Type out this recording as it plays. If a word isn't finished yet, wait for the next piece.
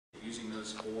using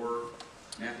those 4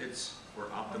 methods for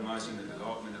optimizing the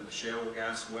development of a shale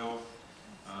gas well.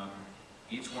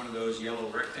 Each one of those yellow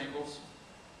rectangles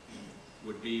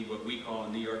would be what we call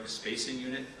in New York a spacing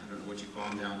unit. I don't know what you call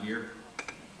them down here.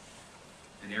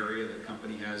 An area the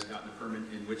company has gotten a permit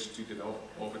in which to develop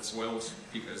all of its wells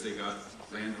because they got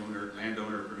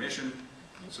landowner permission.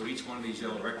 So each one of these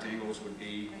yellow rectangles would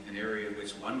be an area in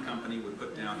which one company would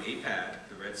put down a pad.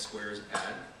 The red square is a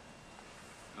pad.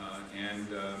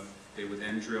 They would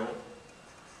then drill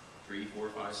 3, 4,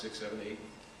 5, 6, 7, 8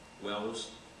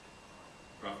 wells,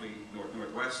 roughly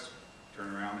north-northwest,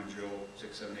 turn around and drill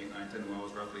 6, 7, 8, 9, 10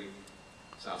 wells, roughly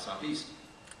south-southeast.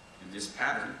 And this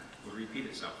pattern will repeat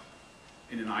itself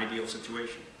in an ideal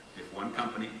situation. If one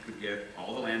company could get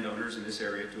all the landowners in this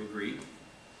area to agree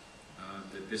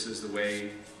that this is the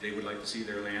way they would like to see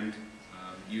their land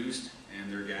used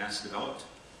and their gas developed,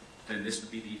 then this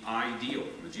would be the ideal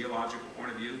from a geological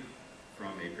point of view,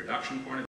 from a production point of view,